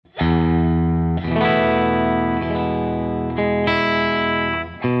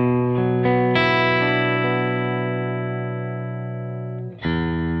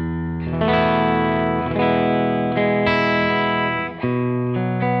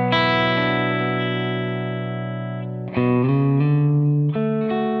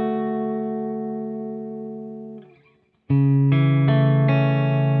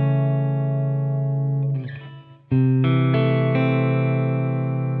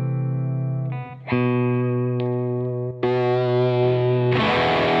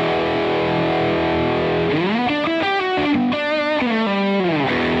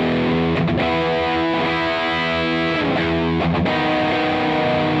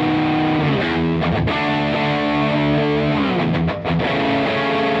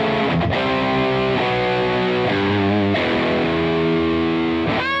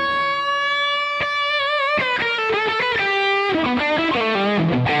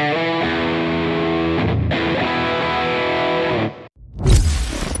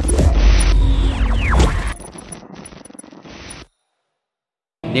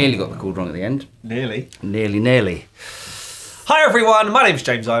Nearly got the chord wrong at the end. Nearly. Nearly. Hi everyone, my name's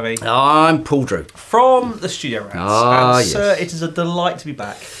James Ivey. I'm Paul Drew. From the Studio Rats. Ah, and yes. sir, it is a delight to be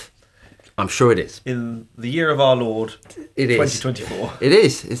back. I'm sure it is. In the year of our Lord, It is. 2024. It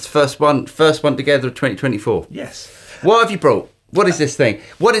is. It's first one together of 2024. Yes. What have you brought? What is this thing?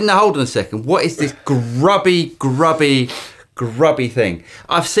 Now hold on a second. What is this grubby thing?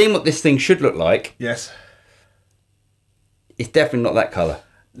 I've seen what this thing should look like. Yes. It's definitely not that colour.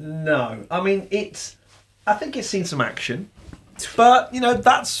 No, I mean, I think it's seen some action. But, you know,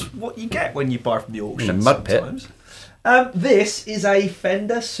 that's what you get when you buy from the auction. In a mud sometimes. This is a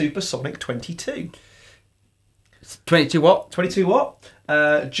Fender Supersonic 22. 22 watt? 22 watt,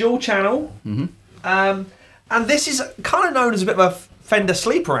 dual channel. Mm-hmm. And this is kind of known as a bit of a Fender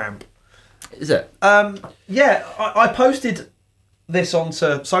sleeper amp. Is it? Yeah, I posted this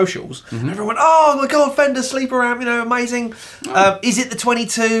onto socials. Mm-hmm. Everyone went, oh my God, Fender sleeper amp, you know, amazing. Oh. Is it the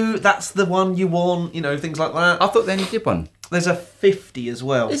 22? That's the one you want, you know, things like that. I thought they only did one. There's a 50 as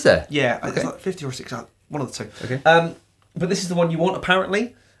well. Is there? Yeah, okay. It's like 50 or 60, one of the two. Okay. But this is the one you want,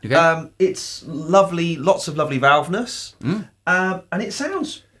 apparently. Okay. It's lovely, lots of lovely valveness. And it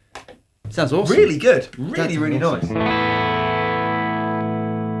sounds awesome. Really good. Really awesome. nice.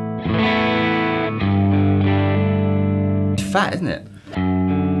 It's fat, isn't it?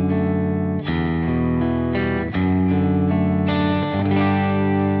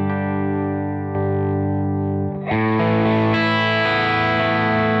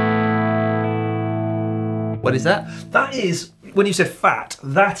 What is that? That is, when you said fat,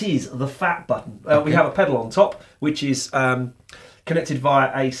 that is the fat button. Okay. We have a pedal on top, which is connected via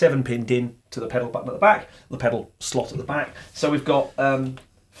a 7-pin DIN to the pedal button at the back, the pedal slot at the back. So we've got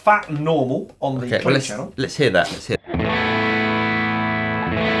fat and normal on the clean channel. Let's hear that. Let's hear.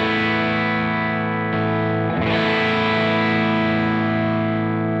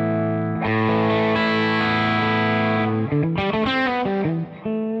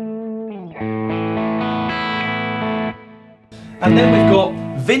 And then we've got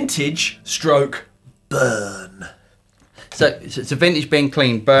vintage stroke burn. So it's a vintage being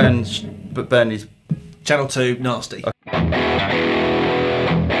clean, burns, but burn is channel 2 nasty. Okay.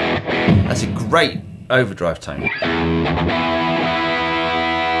 That's a great overdrive tone.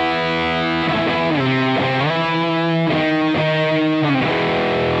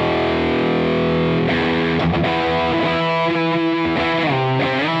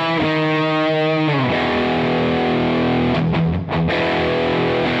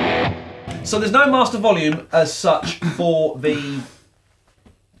 So there's no master volume as such for the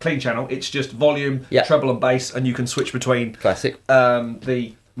clean channel. It's just volume, treble and bass, and you can switch between classic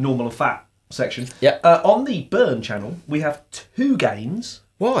the normal and fat section. On the burn channel, we have 2 gains.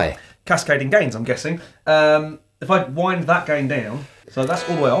 Why? Cascading gains, I'm guessing. If I wind that gain down, so that's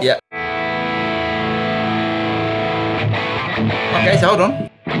all the way off. Yeah. Okay, so hold on.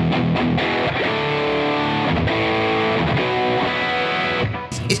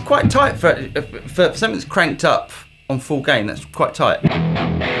 It's quite tight for something that's cranked up on full gain. That's quite tight.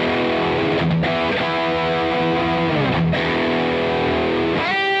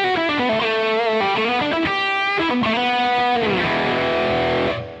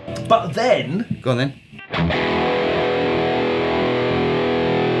 But then... Go on then.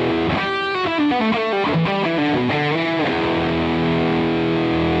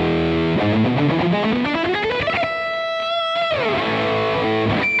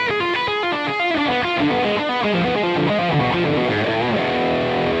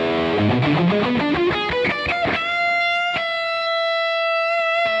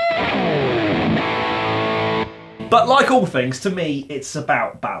 But like all things, to me, it's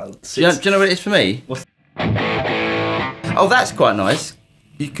about balance. Do you know what it is for me? Oh, that's quite nice.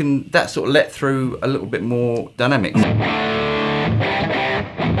 You can that sort of let through a little bit more dynamics.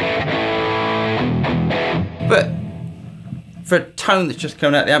 But for a tone that's just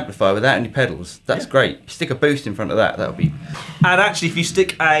coming out the amplifier without any pedals, that's great. Stick a boost in front of that, that'll be... And actually, if you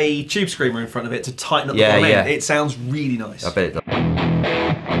stick a tube screamer in front of it to tighten up the bottom end, it sounds really nice. I bet it does.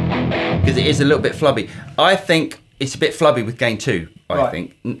 Because it is a little bit flubby. I think it's a bit flubby with gain 2, I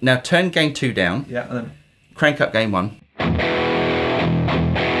think. Now turn gain 2 down. Yeah, and then... Crank up gain 1.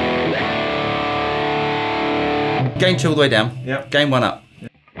 Gain 2 all the way down. Yeah. Gain 1 up. Yeah.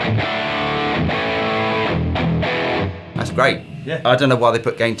 That's great. Yeah. I don't know why they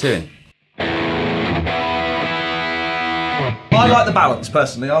put gain 2 in. I like the balance,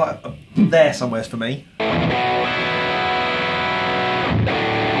 personally. There somewhere's for me.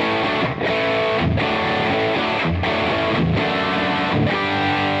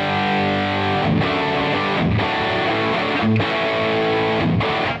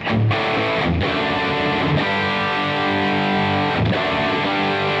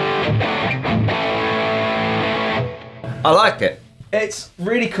 I like it. It's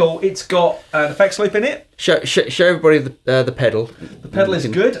really cool. It's got an effects loop in it. Show everybody the pedal. The pedal is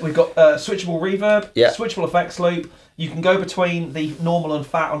good. We've got switchable reverb, switchable effects loop. You can go between the normal and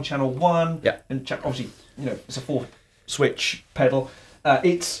fat on channel 1. Yeah. And obviously, you know, it's a 4-switch pedal.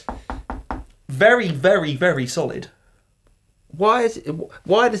 It's very, very, very solid. Why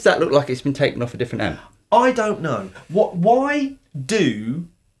does that look like it's been taken off a different amp? I don't know. Why do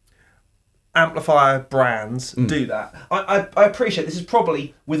amplifier brands do that? I appreciate this is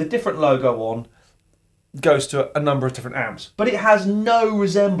probably with a different logo on, goes to a number of different amps, but it has no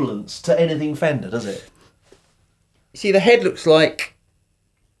resemblance to anything Fender, does it? See, the head looks like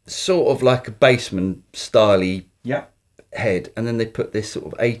sort of like a Bassman styley head, and then they put this sort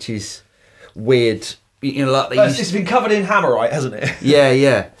of 80s weird, you know, like they used... It's been covered in hammerite, hasn't it? Yeah,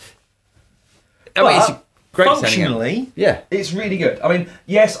 yeah. I mean, it's a great functionally, it's really good. I mean,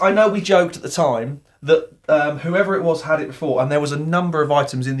 yes, I know we joked at the time that whoever it was had it before, and there was a number of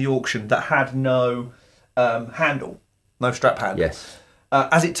items in the auction that had no handle, no strap handle. Yes.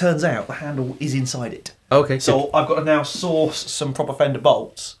 As it turns out, the handle is inside it. Okay. So I've got to now source some proper Fender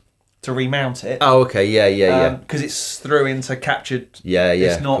bolts to remount it. Oh, okay. Yeah. Because it's through into captured. Yeah.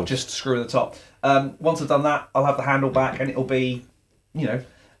 It's not just screw in the top. Once I've done that, I'll have the handle back, and it'll be, you know,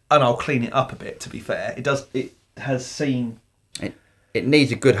 and I'll clean it up a bit. To be fair, it has seen. It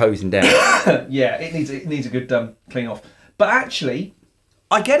needs a good hosing down. Yeah, it needs a good clean off. But actually,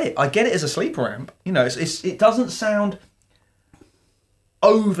 I get it. I get it as a sleeper amp. You know, it doesn't sound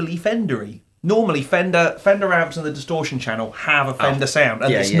overly Fendery. Normally, Fender amps and the distortion channel have a Fender sound,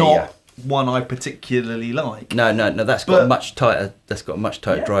 and it's not one I particularly like. No, that's got a much tighter. That's got a much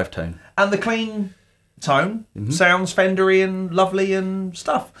tighter drive tone. And the clean tone sounds Fendery and lovely and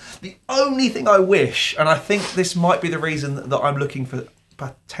stuff. The only thing I wish, and I think this might be the reason that I'm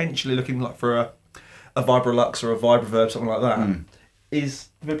potentially looking like for a Vibrolux or a Vibroverb, something like that, is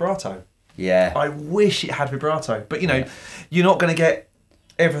vibrato. Yeah. I wish it had vibrato, but you know, you're not going to get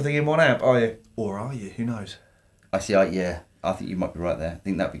everything in one amp, are you? Or are you? Who knows? I see. I think you might be right there. I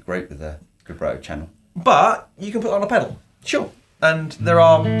think that'd be great with a vibrato channel. But you can put it on a pedal. Sure. And there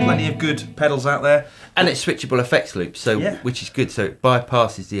are plenty of good pedals out there. And it's switchable effects loop, so which is good. So it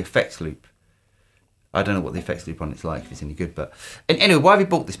bypasses the effects loop. I don't know what the effects loop on it's like, if it's any good. But and anyway, why have you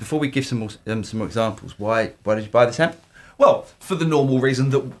bought this? Before we give some more examples, why did you buy this amp? Well, for the normal reason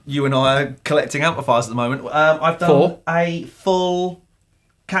that you and I are collecting amplifiers at the moment. I've done a full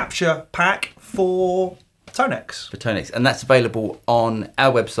capture pack for Tonex. For Tonex, and that's available on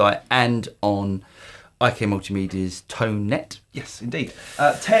our website and on IK Multimedia's ToneNet. Yes, indeed.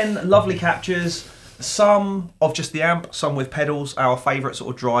 10 lovely captures, some of just the amp, some with pedals, our favourite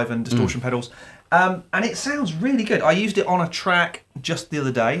sort of drive and distortion pedals. And it sounds really good. I used it on a track just the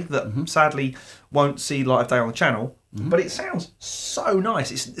other day that sadly won't see light of day on the channel, but it sounds so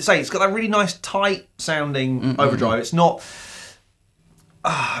nice. It's got that really nice tight sounding overdrive. It's not...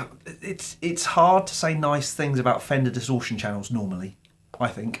 it's hard to say nice things about Fender distortion channels normally, I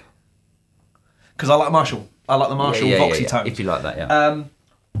think. Because I like Marshall. I like the Marshall Voxy tones. If you like that,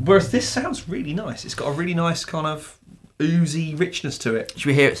 whereas this sounds really nice. It's got a really nice kind of oozy richness to it. Should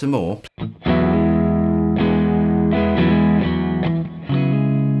we hear it some more?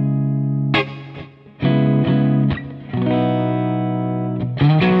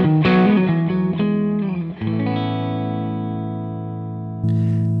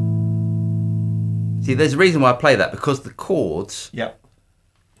 See, there's a reason why I play that, because the chords,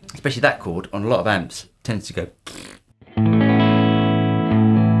 especially that chord, on a lot of amps, tends to go...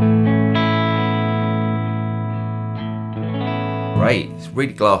 Great, it's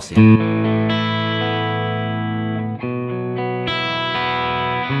really glassy. Of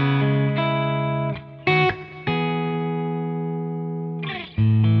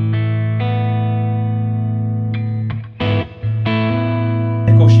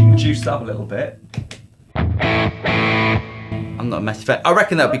course, you can juice it up a little bit. I'm not a massive fan. I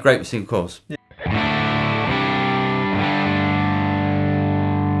reckon that would be great with single coils. Yeah.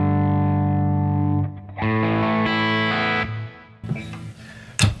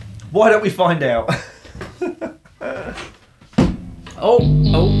 Why don't we find out? Oh,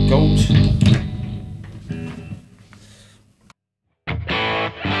 gold.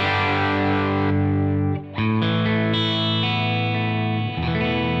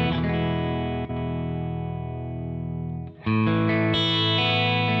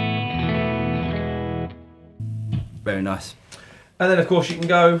 Very nice. And then of course you can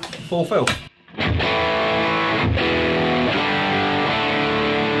go full fill.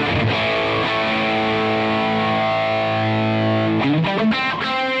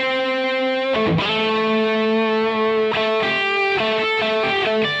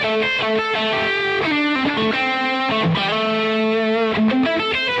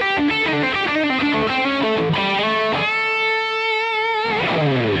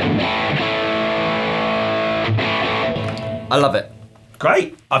 I love it.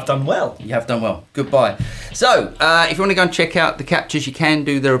 Great, I've done well. You have done well. Goodbye. So, if you want to go and check out the captures, you can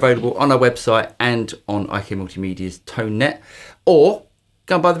do. They're available on our website and on IK Multimedia's ToneNet, or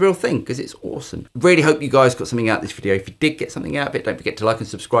go and buy the real thing because it's awesome. Really hope you guys got something out of this video. If you did get something out of it, don't forget to like and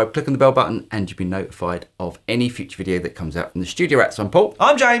subscribe. Click on the bell button, and you'll be notified of any future video that comes out from the studio. I'm Paul.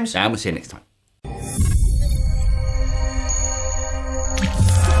 I'm James. And we'll see you next time.